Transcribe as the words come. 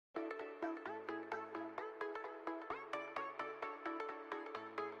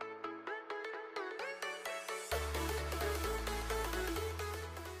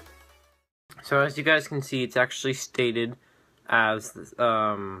So as you guys can see, it's actually stated as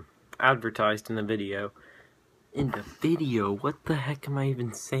advertised in the video. In the video? What the heck am I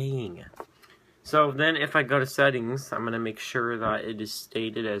even saying? So then if I go to settings, I'm going to make sure that it is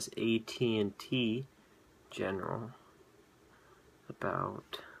stated as AT&T General.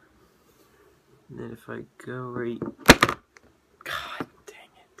 About. And then if I go right... God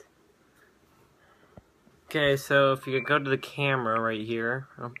dang it. Okay, so if you go to the camera right here,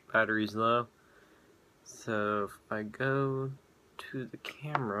 oh, battery's low. So if I go to the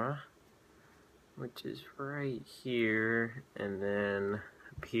camera, which is right here, and then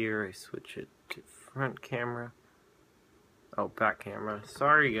up here I switch it to front camera. Oh, back camera.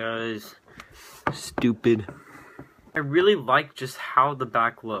 Sorry guys. Stupid. I really like just how the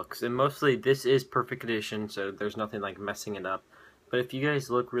back looks, and mostly this is perfect condition, so there's nothing like messing it up. But if you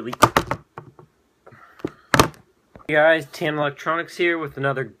guys look really... Hey guys, TM Electronics here with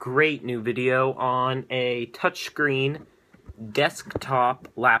another great new video on a touchscreen desktop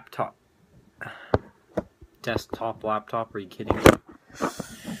laptop. Desktop laptop? Are you kidding me? Oh,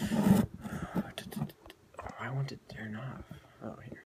 I want to turn off. Oh, here.